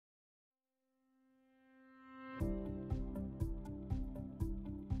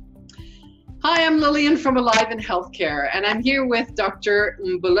Hi, I'm Liliane from Alive in Healthcare, and I'm here with Dr.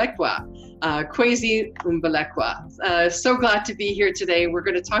 Mbolekwa, Khwezi Mbolekwa. So glad to be here today. We're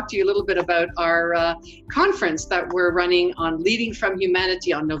going to talk to you a little bit about our conference that we're running on Leading from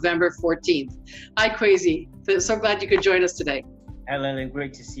Humanity on November 14th. Hi, Khwezi. So glad you could join us today. Hi, Liliane.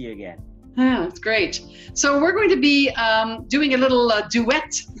 Great to see you again. Yeah, it's great. So we're going to be doing a little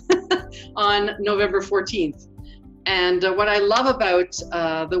duet on November 14th. And what I love about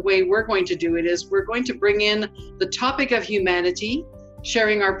the way we're going to do it is we're going to bring in the topic of humanity,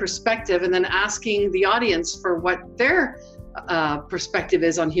 sharing our perspective, and then asking the audience for what their perspective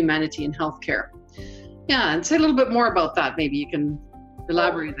is on humanity and healthcare. Yeah, and say a little bit more about that. Maybe you can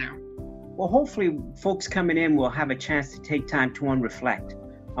elaborate there. Well, hopefully folks coming in will have a chance to take time to reflect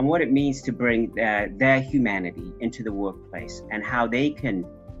on what it means to bring their humanity into the workplace and how they can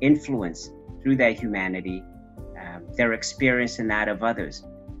influence through their humanity their experience and that of others.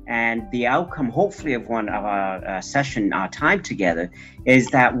 And the outcome, hopefully, of one of our session, our time together, is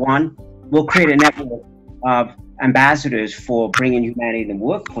that one, we'll create a network of ambassadors for bringing humanity in the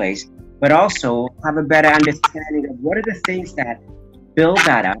workplace, but also have a better understanding of what are the things that build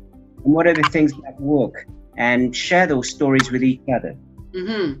that up and what are the things that work, and share those stories with each other.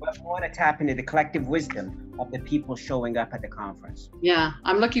 Mm-hmm. But we want to tap into the collective wisdom of the people showing up at the conference. Yeah,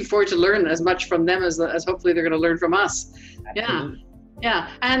 I'm looking forward to learn as much from them as hopefully they're going to learn from us. Absolutely. Yeah.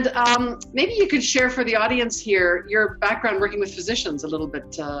 And maybe you could share for the audience here your background working with physicians a little bit,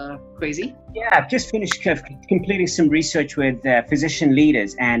 Khwezi. Yeah, I've just finished completing some research with physician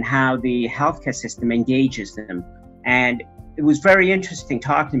leaders and how the healthcare system engages them. And it was very interesting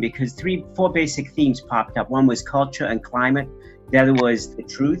talking because four basic themes popped up. One was culture and climate. The other was the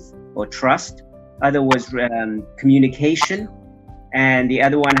truth or trust. Other was communication. And the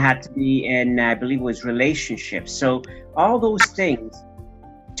other one had to be in, I believe it was relationships. So all those things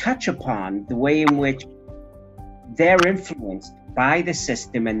touch upon the way in which they're influenced by the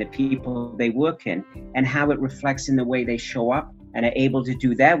system and the people they work in, and how it reflects in the way they show up and are able to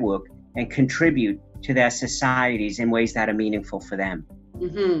do their work and contribute to their societies in ways that are meaningful for them.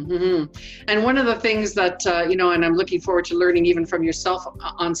 Mm-hmm, mm-hmm. And one of the things that, and I'm looking forward to learning even from yourself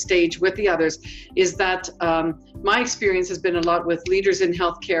on stage with the others, is that my experience has been a lot with leaders in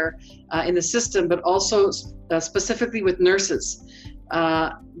healthcare in the system, but also specifically with nurses.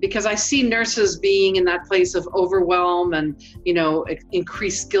 Because I see nurses being in that place of overwhelm and,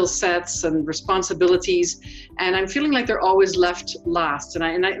 increased skill sets and responsibilities. And I'm feeling like they're always left last. And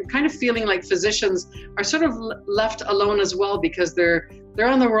I'm kind of feeling like physicians are sort of left alone as well, because they're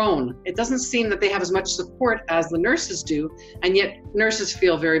on their own. It doesn't seem that they have as much support as the nurses do, and yet nurses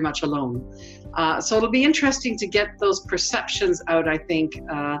feel very much alone. So it'll be interesting to get those perceptions out, I think,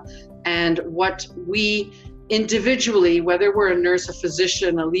 and what we individually, whether we're a nurse, a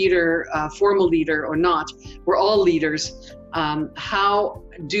physician, a leader, a formal leader or not, we're all leaders. How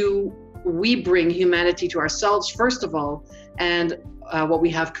do we bring humanity to ourselves, first of all, and what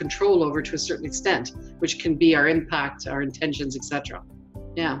we have control over to a certain extent, which can be our impact, our intentions, etc.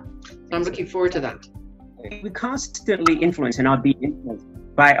 Yeah, so I'm looking forward to that. We constantly influence and are being influenced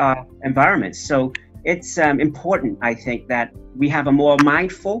by our environment. So it's important, I think, that we have a more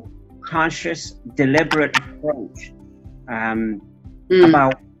mindful, conscious, deliberate approach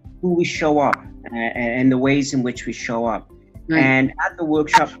about who we show up and the ways in which we show up. Right. And at the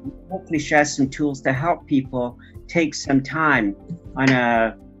workshop, we'll hopefully share some tools to help people take some time on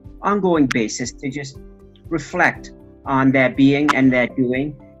an ongoing basis to just reflect on their being and their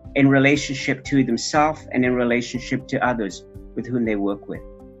doing in relationship to themselves and in relationship to others with whom they work with.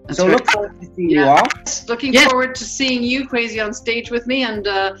 That's so right. Look forward to seeing you all. Looking forward to seeing you, Khwezi, on stage with me, and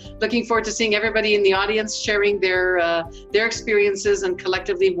looking forward to seeing everybody in the audience sharing their experiences and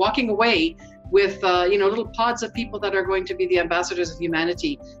collectively walking away with little pods of people that are going to be the ambassadors of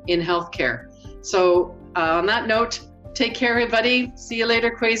humanity in healthcare. So on that note, take care, everybody. See you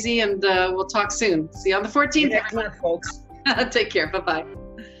later, Khwezi, and we'll talk soon. See you on the 14th. Excellent, folks. Take care. Bye-bye.